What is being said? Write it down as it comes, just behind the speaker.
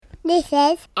This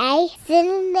is a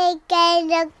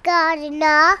Cinemaker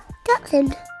Gardener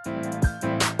Dachshund.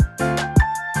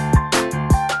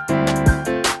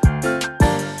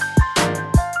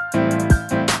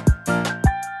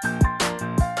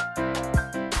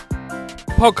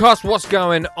 Podcast, what's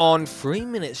going on? 3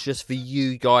 minutes just for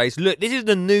you guys. Look, this is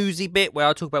the newsy bit where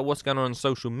I talk about what's going on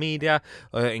social media,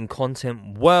 in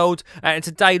content world. And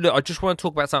today, look, I just want to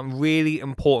talk about something really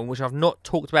important, which I've not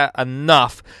talked about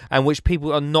enough, and which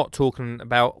people are not talking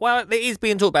about. Well, it is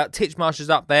being talked about. Titchmarsh is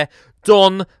up there.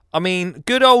 Don,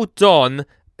 good old Don.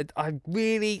 I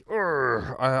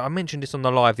mentioned this on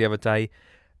the live the other day.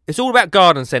 It's all about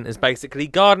garden centres, basically.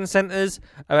 Garden centres,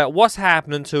 about what's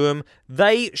happening to them.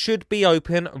 They should be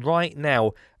open right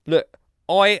now. Look,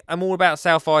 I am all about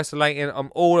self-isolating. I'm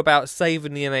all about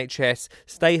saving the NHS.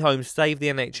 Stay home, save the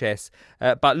NHS.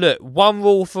 But look, one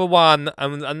rule for one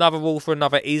and another rule for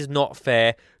another is not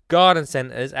fair. Garden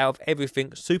centres, out of everything,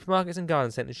 supermarkets and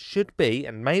garden centres should be,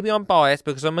 and maybe I'm biased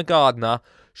because I'm a gardener,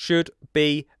 should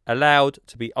be allowed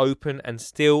to be open and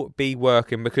still be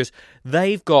working because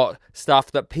they've got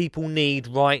stuff that people need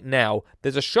right now.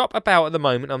 There's a shop about at the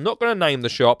moment. I'm not going to name the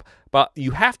shop, but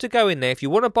you have to go in there. If you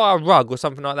want to buy a rug or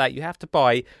something like that, you have to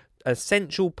buy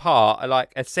essential part,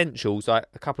 like essentials, like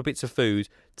a couple of bits of food,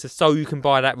 so you can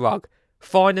buy that rug.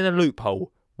 Finding a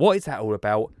loophole. What is that all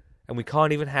about? And we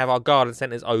can't even have our garden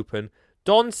centres open.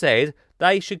 Don said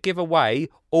they should give away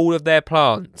all of their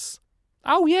plants.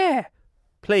 Oh, yeah.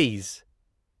 Please,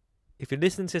 if you're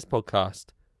listening to this podcast,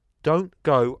 don't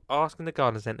go asking the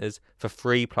garden centres for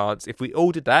free plants. If we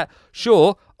all did that,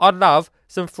 sure, I'd love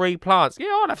some free plants.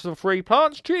 Yeah, I'd have some free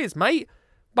plants. Cheers, mate.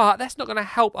 But that's not going to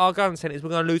help our garden centres.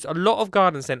 We're going to lose a lot of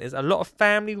garden centres, a lot of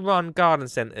family-run garden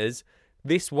centres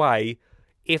this way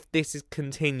if this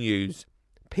continues.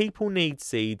 People need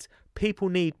seeds. People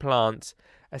need plants,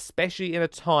 especially in a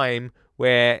time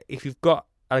where if you've got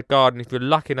a garden, if you're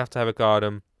lucky enough to have a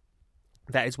garden,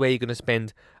 that is where you're going to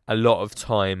spend a lot of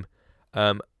time.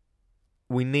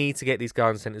 We need to get these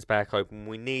garden centres back open.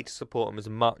 We need to support them as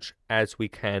much as we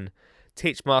can.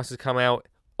 Titchmarsh has come out,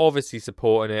 obviously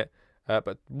supporting it.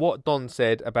 But what Don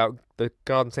said about the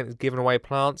garden centres giving away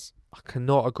plants, I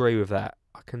cannot agree with that.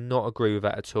 I cannot agree with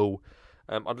that at all.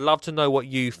 I'd love to know what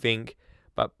you think.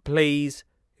 But please,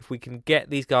 if we can get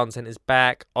these garden centres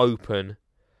back open,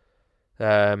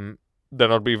 then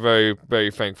I'd be very, very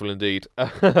thankful indeed.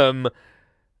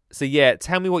 So yeah,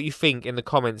 tell me what you think in the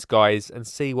comments, guys, and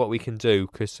see what we can do,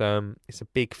 because it's a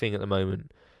big thing at the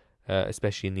moment,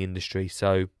 especially in the industry.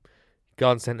 So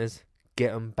garden centres,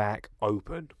 get them back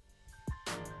open.